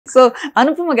So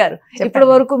Anupama గారు, ఇప్పటి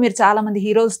వరకు మీరు చాలా మంది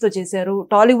హీరోస్ తో చేశారు.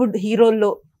 టాలీవుడ్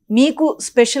హీరోల్లో మీకు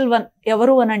స్పెషల్ వన్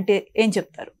ఎవరు అని అంటే ఏం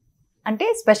చెప్తారు? అంటే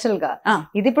స్పెషల్ గా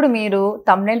ఇది ఇప్పుడు మీరు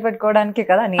thumbnail పెట్టుకోవడానికి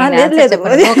కదా,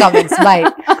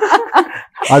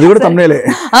 అది కూడా thumbnail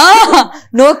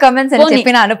నో కమెంట్స్ అని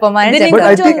చెప్పిన అనుపమ అని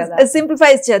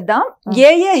సింప్లిఫై చేద్దాం. ఏ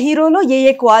హీరోలో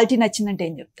ఏ క్వాలిటీ నచ్చిందంటే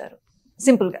ఏం చెప్తారు?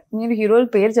 సింపుల్ గా మీరు హీరోల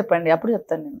పేరు చెప్పండి, అప్పుడు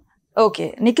చెప్తాను నేను. ఓకే,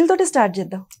 నిఖిల్ తోటి స్టార్ట్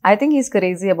చేద్దాం. I think he's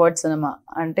crazy about cinema.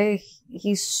 అంటే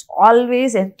he's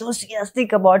always enthusiastic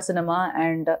about cinema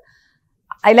and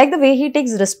I like the way he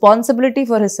takes responsibility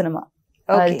for his cinema.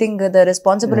 Okay. I think the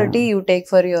responsibility you take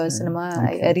for your cinema,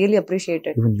 I really appreciate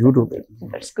it. Even you do that.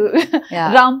 That's good. Yeah.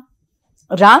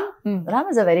 Ram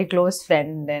is a very close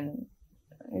friend and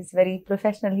he's very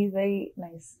professional. He's very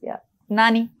nice. Yeah.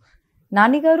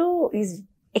 Nani garu is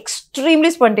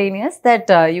extremely spontaneous that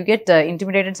you get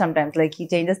intimidated sometimes. Like he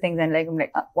changes things and like I'm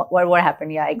like what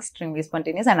happened? Yeah, extremely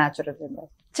spontaneous and natural.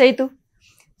 Chaitu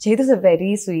is a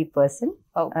very sweet person.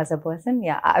 As a person,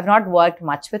 yeah, I've not worked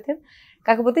much with him.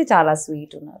 Kakapoti chala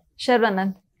sweet unnaru.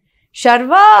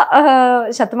 Sharva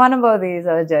Shatmanam Bhavati is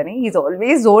our journey. He's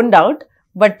always zoned out,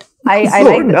 but I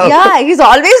like yeah, he's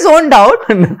always zoned out,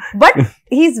 but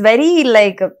he's very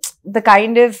like the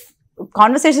kind of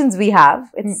conversations we have,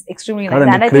 it's extremely nice.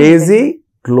 And crazy,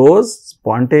 close,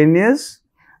 spontaneous.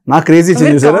 Not crazy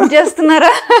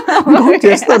చేస్తున్నారా?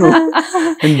 చేస్తాను.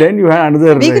 And then you had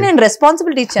another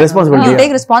responsibility. You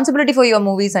take responsibility for your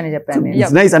movies అని చెప్పాను.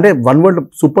 It's nice. అంటే one word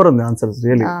super ఉంది answers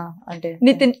really. అంటే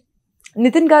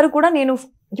నితిన్ గారు కూడా నేను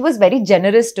he was very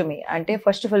generous to me. అంటే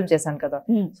ఫస్ట్ ఫిల్మ్ చేశాను కదా,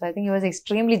 so I think he was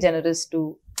extremely generous to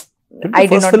I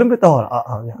did not film with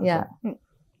yeah.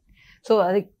 So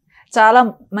అది చాలా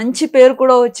మంచి పేరు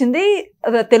కూడా వచ్చింది.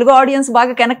 తెలుగు ఆడియన్స్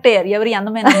బాగా కనెక్ట్ అయ్యారు ఎవరి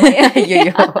అందమైన.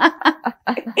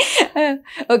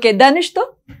 Okay, Dhanush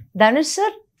sir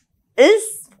is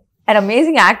an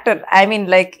amazing actor. I mean,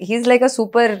 like he's like a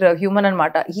super human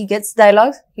anamata. He gets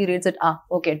dialogues, he reads it,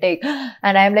 okay, take,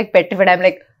 and I am like petrified. I'm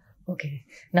like, okay,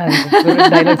 now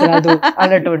dialogues radu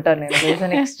అన్నట్టు ఉంటాను నేను. He's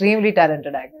an extremely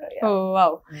talented actor.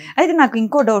 Wow. అయితే నాకు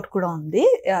ఇంకో doubt కూడా ఉంది,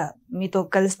 మీతో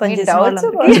కలిసి పనిచేసే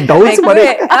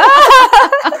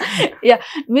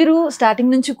మీరు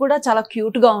స్టార్టింగ్ నుంచి కూడా చాలా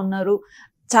క్యూట్ గా ఉన్నారు.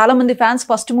 చాలా మంది ఫ్యాన్స్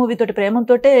ఫస్ట్ మూవీ తోటి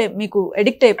ప్రేమతోటే మీకు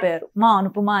ఎడిక్ట్ అయిపోయారు, మా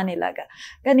అనుపమ అనేలాగా.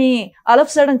 కానీ ఆల్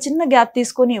ఆఫ్ సడన్ చిన్న గ్యాప్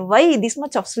తీసుకొని why this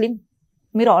much of slim?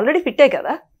 మీరు ఆల్రెడీ ఫిట్టే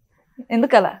కదా,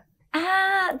 ఎందుకలా?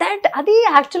 అది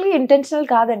యాక్చువల్లీ ఇంటెన్షనల్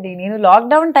కాదండి. నేను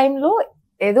లాక్డౌన్ టైంలో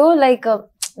ఏదో లైక్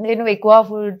నేను ఎక్కువ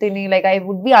ఫుడ్ తిని like I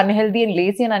would be unhealthy and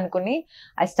lazy అని అనుకుని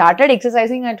I started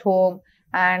exercising at home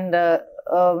and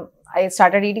I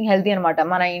started eating healthy అనమాట.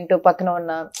 మన ఇంటి పక్కన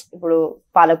ఉన్న ఇప్పుడు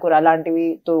పాలకూర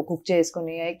అలాంటివితో కుక్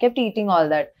చేసుకుని I kept eating all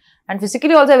that and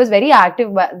physically also I was very active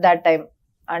that time.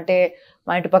 అంటే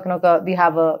మా ఇంటి పక్కన ఒక వీ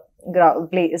హ్యావ్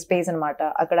స్పేస్ అనమాట,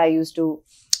 అక్కడ ఐ యూస్ టు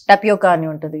టపియోకా అని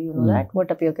ఉంటుంది, you know that what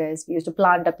tapioca is, we use to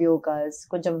plant టపియోకాస్,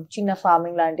 కొంచెం చిన్న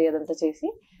ఫార్మింగ్ లాంటి అదంతా చేసి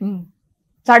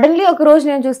suddenly ఒక రోజు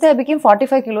నేను చూస్తే I became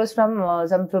 45 kilos from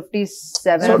some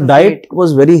 57. So diet was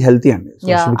very healthy and so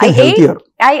yeah,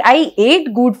 I ate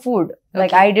good food.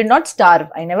 Like I did not starve.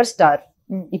 I never starve.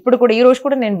 ఇప్పుడు కూడా ఈ రోజు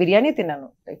కూడా నేను బిర్యానీ తిన్నాను.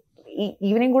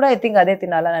 ఈవినింగ్ కూడా ఐ థింక్ అదే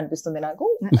తినాలని అనిపిస్తుంది నాకు.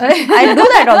 I do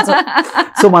that also.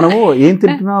 So మనము ఏం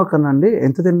తింటున్నావు కనండి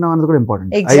ఎంత తిన్నావు అనేది కూడా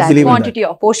important. Exactly. Quantity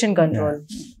of portion control.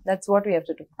 That's what we have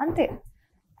to do. అంతే.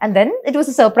 And then it was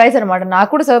a surprise అనమాట. నాకు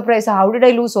కూడా surprise, how did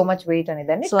I lose so much wait అని.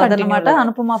 దాన్ని సో అదనమాట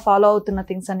అనుపమ ఫాలో అవుతున్న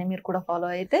థింగ్స్ అన్ని మీరు కూడా ఫాలో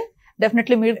అయితే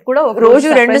డెఫినెట్లీ మీరు కూడా ఒక రోజు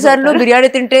 2 సార్లు బిర్యానీ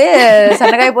తింటే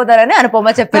సన్నగా అయిపోతారని అనుపమ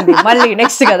చెప్పింది. మళ్ళీ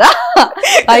నెక్స్ట్ కదా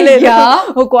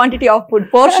quantity of food,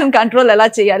 portion control ఎలా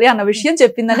చేయాలి అన్న విషయం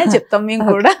చెప్పిందనే చెప్తాం మేము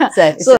కూడా.